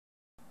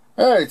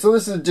Alright, so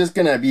this is just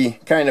going to be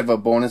kind of a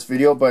bonus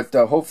video, but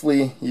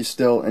hopefully you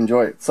still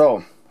enjoy it.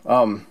 So,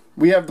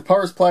 we have the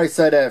power supply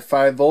set at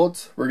 5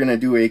 volts. We're going to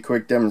do a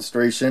quick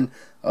demonstration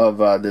of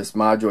this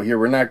module here.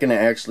 We're not going to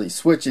actually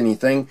switch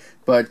anything,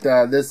 but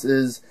this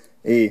is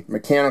a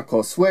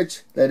mechanical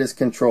switch that is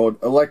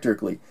controlled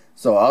electrically.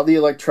 So all the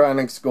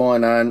electronics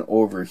going on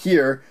over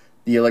here,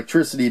 the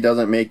electricity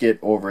doesn't make it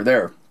over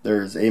there.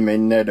 There's a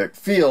magnetic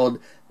field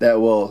that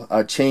will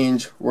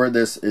change where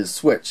this is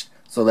switched.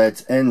 So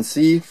that's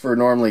NC for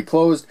normally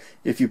closed.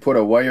 If you put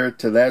a wire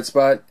to that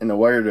spot and a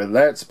wire to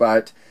that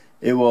spot,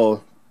 it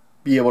will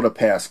be able to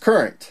pass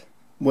current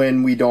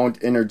when we don't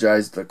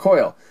energize the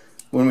coil.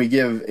 When we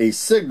give a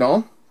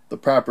signal, the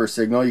proper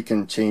signal, you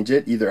can change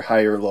it either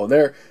high or low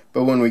there,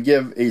 but when we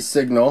give a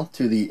signal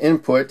to the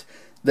input,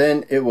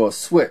 then it will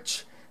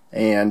switch.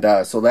 And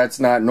so that's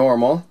not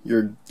normal.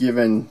 You're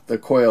giving the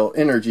coil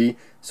energy,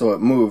 so it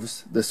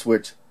moves the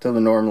switch to the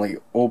normally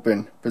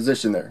open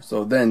position there.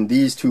 So then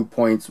these 2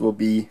 points will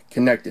be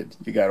connected.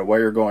 You got a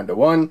wire going to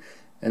one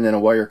and then a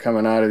wire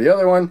coming out of the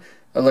other one.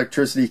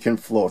 Electricity can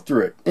flow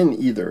through it in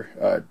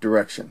either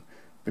direction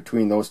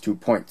between those 2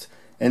 points.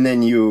 And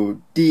then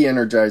you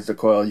de-energize the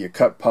coil, you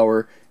cut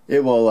power,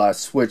 it will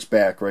switch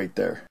back right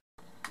there.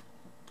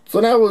 So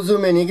now we'll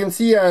zoom in. You can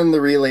see on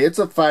the relay, it's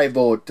a 5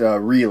 volt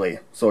relay.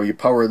 So you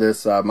power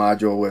this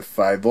module with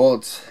 5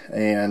 volts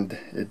and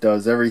it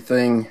does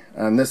everything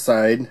on this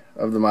side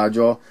of the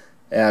module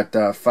at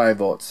 5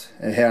 volts.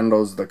 It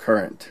handles the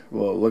current.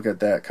 We'll look at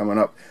that coming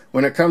up.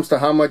 When it comes to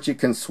how much you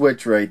can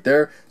switch right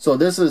there, so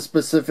this is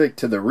specific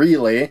to the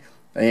relay,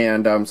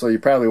 and so you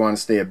probably want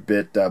to stay a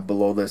bit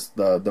below this.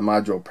 The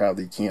module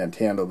probably can't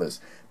handle this,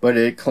 but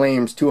it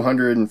claims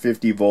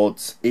 250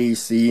 volts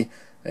AC.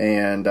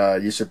 And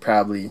you should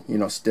probably,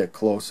 stick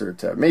closer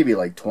to maybe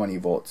like 20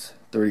 volts,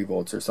 30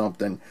 volts or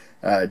something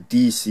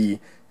DC,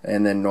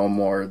 and then no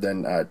more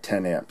than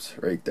 10 amps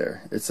right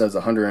there. It says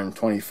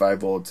 125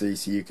 volts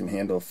AC. You can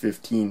handle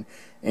 15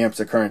 amps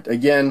of current.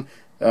 Again,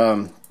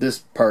 this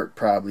part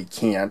probably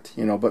can't,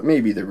 but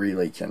maybe the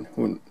relay can.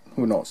 Who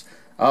knows?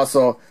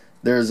 Also,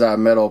 there's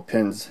metal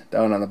pins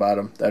down on the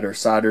bottom that are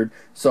soldered.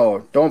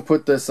 So don't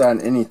put this on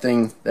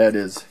anything that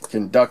is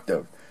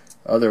conductive.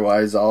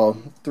 Otherwise, all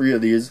 3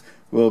 of these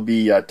will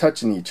be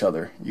touching each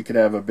other. You could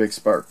have a big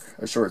spark,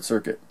 a short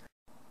circuit.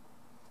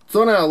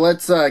 So now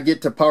let's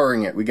get to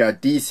powering it. We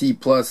got DC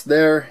plus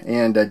there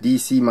and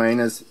DC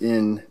minus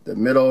in the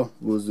middle.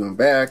 We'll zoom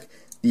back.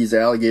 These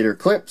alligator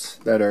clips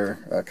that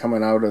are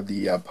coming out of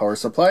the power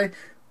supply,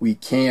 we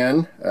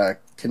can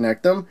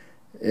connect them.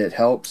 It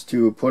helps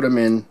to put them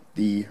in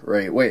the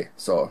right way.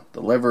 So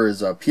the lever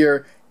is up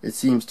here. It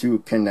seems to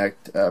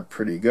connect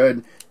pretty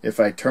good. If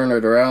I turn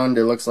it around,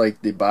 it looks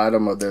like the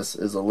bottom of this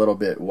is a little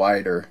bit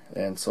wider,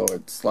 and so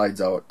it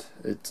slides out.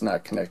 It's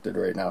not connected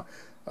right now.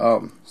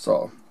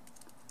 So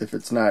if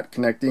it's not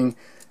connecting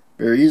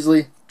very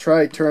easily,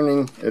 try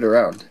turning it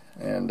around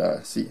and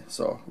see.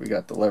 So we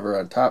got the lever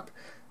on top,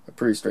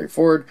 pretty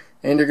straightforward,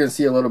 and you're going to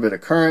see a little bit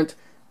of current,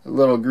 a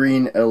little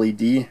green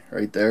LED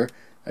right there.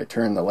 I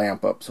turned the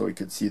lamp up so we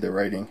could see the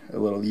writing a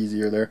little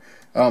easier there.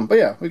 But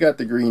yeah, we got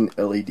the green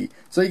LED.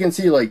 So you can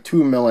see like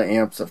 2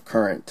 milliamps of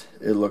current,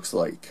 it looks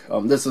like.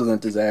 This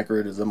isn't as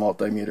accurate as a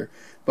multimeter,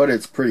 but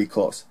it's pretty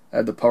close. I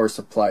had the power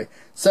supply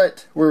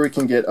set where we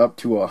can get up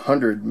to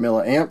 100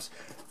 milliamps,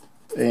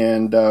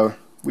 and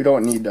we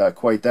don't need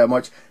quite that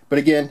much. But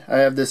again, I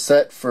have this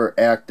set for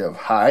active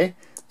high.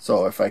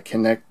 So if I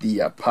connect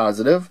the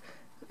positive,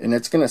 and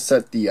it's going to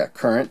set the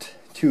current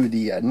to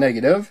the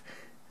negative,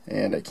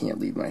 and I can't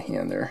leave my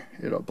hand there,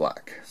 it'll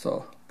block.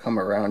 So come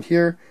around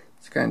here.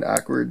 It's kind of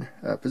awkward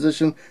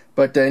position,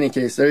 but in any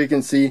case, there you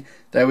can see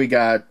that we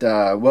got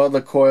well, the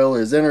coil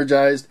is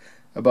energized,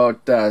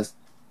 about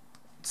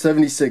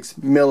 76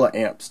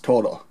 milliamps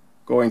total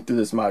going through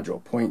this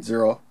module,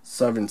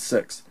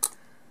 0.076.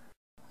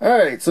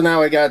 Alright, so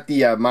now I got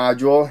the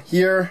module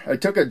here. I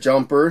took a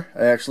jumper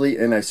actually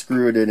and I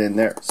screwed it in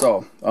there.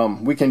 So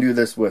we can do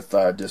this with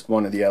just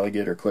one of the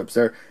alligator clips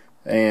there.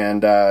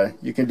 And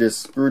you can just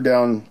screw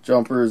down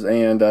jumpers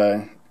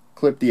and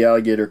clip the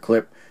alligator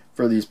clip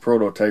for these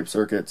prototype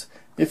circuits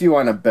if you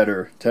want a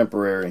better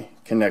temporary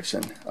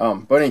connection.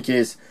 But in any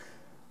case,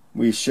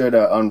 we should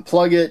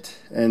unplug it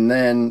and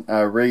then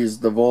raise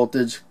the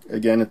voltage.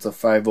 Again, it's a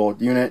 5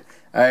 volt unit.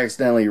 I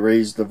accidentally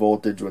raised the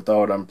voltage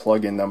without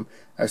unplugging them.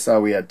 I saw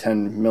we had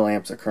 10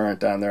 milliamps of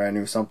current on there. I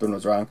knew something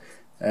was wrong,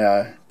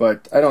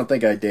 but I don't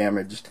think I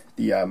damaged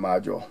the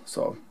module,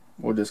 so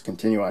we'll just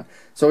continue on.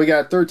 So we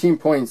got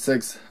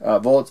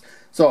 13.6 volts.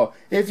 So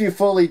if you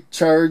fully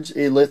charge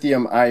a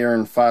lithium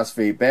iron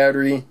phosphate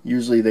battery,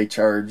 usually they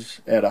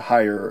charge at a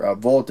higher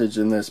voltage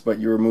than this, but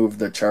you remove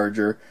the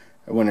charger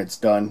when it's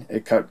done,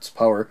 it cuts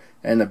power,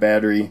 and the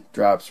battery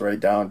drops right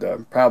down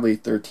to probably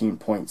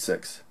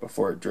 13.6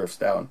 before it drifts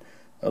down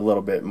a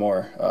little bit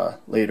more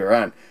later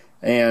on.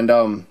 And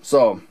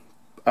so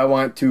I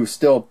want to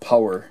still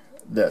power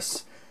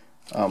this.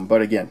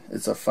 But again,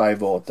 it's a 5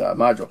 volt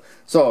module.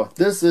 So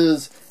this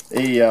is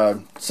a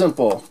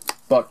simple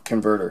buck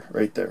converter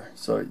right there.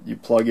 So you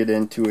plug it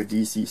into a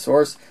DC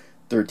source.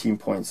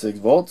 13.6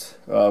 volts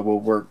will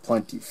work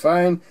plenty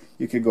fine.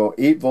 You could go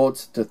 8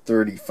 volts to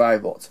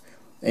 35 volts.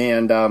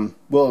 And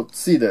we'll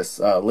see this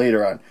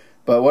later on.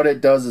 But what it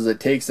does is it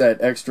takes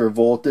that extra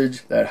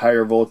voltage, that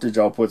higher voltage,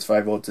 outputs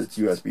 5 volts, it's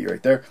USB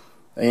right there,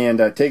 and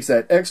takes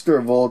that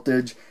extra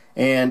voltage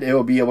and it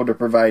will be able to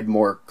provide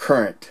more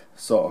current.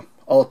 So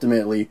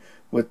ultimately,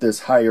 with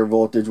this higher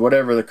voltage,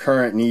 whatever the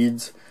current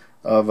needs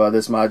of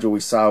this module, we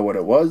saw what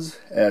it was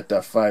at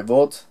 5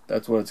 volts.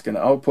 That's what it's going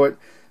to output.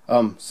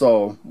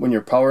 So when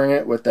you're powering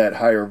it with that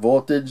higher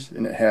voltage,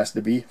 and it has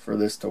to be for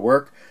this to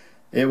work,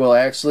 it will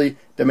actually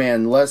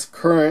demand less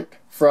current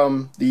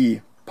from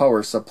the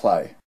power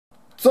supply.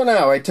 So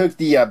now I took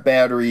the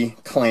battery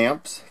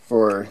clamps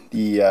for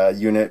the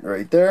unit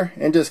right there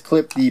and just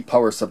clipped the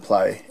power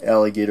supply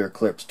alligator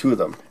clips to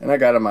them. And I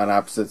got them on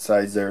opposite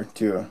sides there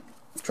to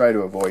try to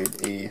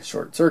avoid a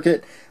short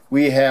circuit.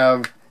 We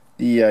have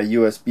the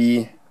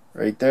USB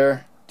right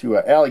there to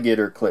an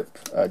alligator clip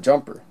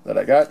jumper that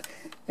I got.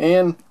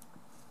 And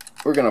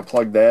we're going to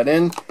plug that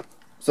in.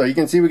 So you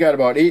can see we got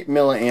about 8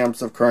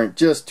 milliamps of current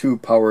just to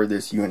power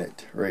this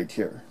unit right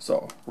here.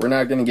 So we're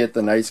not going to get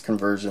the nice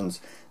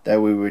conversions that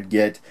we would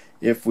get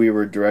if we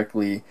were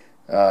directly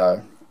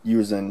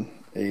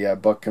using a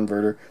buck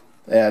converter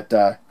at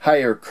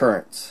higher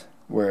currents,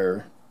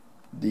 where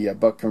the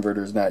buck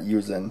converter is not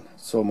using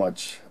so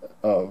much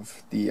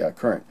of the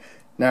current.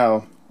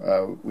 Now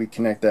we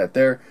connect that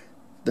there.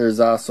 There's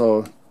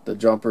also the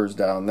jumpers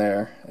down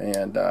there,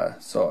 and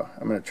so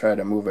I'm going to try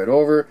to move it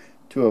over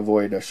to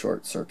avoid a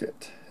short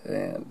circuit.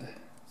 And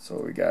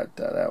so we got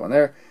that one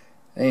there,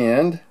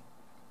 and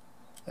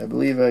I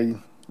believe I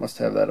must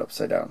have that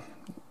upside down.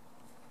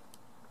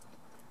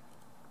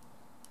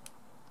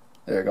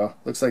 There you go.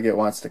 Looks like it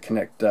wants to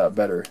connect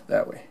better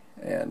that way.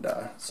 And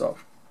so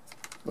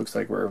looks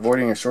like we're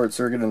avoiding a short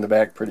circuit in the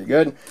back pretty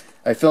good.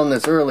 I filmed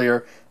this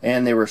earlier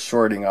and they were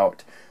shorting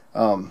out,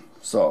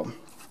 so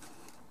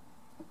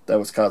that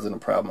was causing a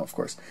problem, of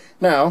course.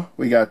 Now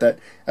we got that.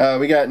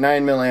 We got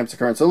 9 milliamps of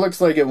current, so it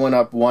looks like it went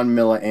up 1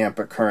 milliamp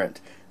of current.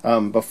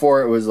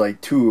 Before it was like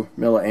 2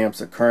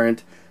 milliamps of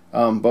current,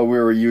 but we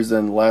were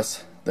using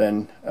less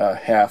than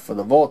half of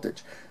the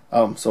voltage.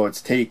 So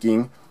it's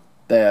taking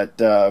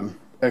that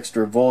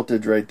extra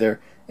voltage right there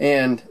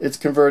and it's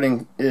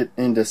converting it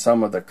into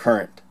some of the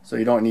current. So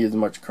you don't need as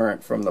much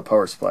current from the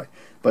power supply.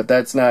 But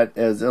that's not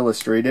as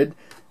illustrated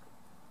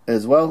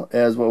as well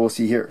as what we'll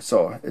see here.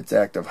 So it's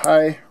active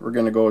high. We're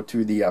going to go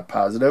to the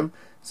positive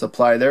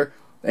supply there.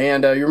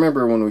 And you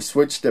remember when we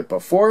switched it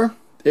before,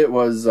 it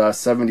was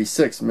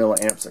 76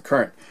 milliamps of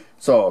current.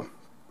 So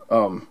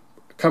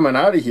coming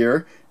out of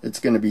here, it's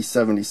going to be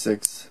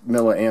 76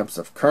 milliamps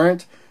of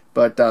current.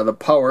 But the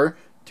power,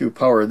 to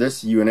power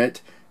this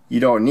unit, you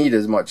don't need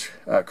as much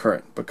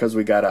current because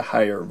we got a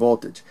higher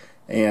voltage.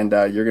 And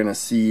you're going to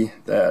see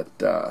that,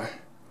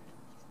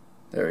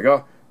 there we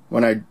go,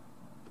 when I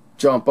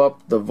jump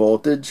up the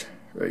voltage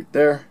right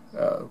there,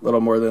 a little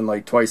more than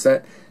like twice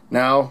that,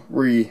 now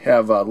we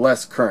have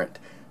less current.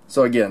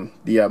 So again,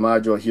 the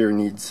module here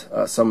needs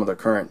some of the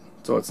current,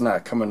 so it's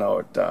not coming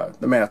out,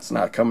 the math's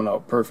not coming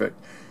out perfect.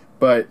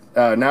 But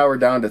now we're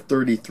down to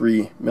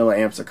 33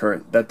 milliamps of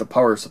current that the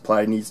power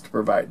supply needs to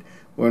provide.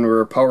 When we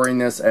were powering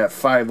this at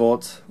 5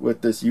 volts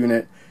with this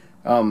unit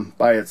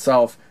by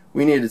itself,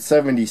 we needed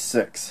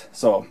 76.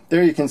 So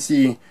there you can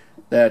see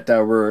that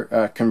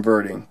we're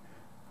converting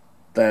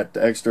that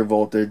extra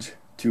voltage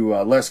to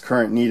less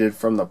current needed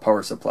from the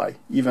power supply,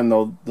 even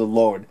though the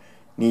load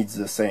needs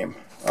the same.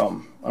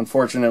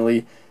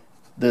 Unfortunately,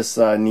 this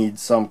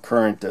needs some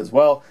current as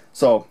well.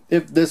 So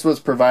if this was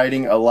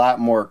providing a lot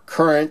more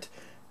current,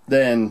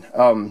 then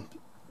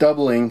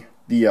doubling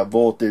the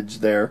voltage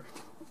there,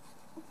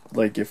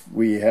 like if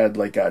we had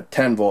like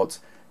 10 volts,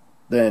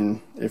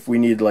 then if we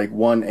need like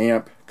 1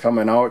 amp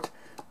coming out,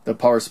 the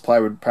power supply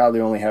would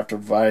probably only have to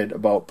provide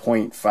about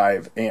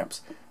 0.5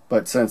 amps.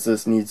 But since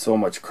this needs so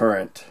much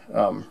current,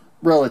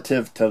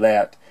 relative to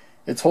that,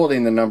 it's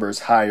holding the numbers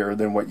higher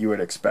than what you would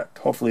expect.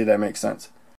 Hopefully that makes sense.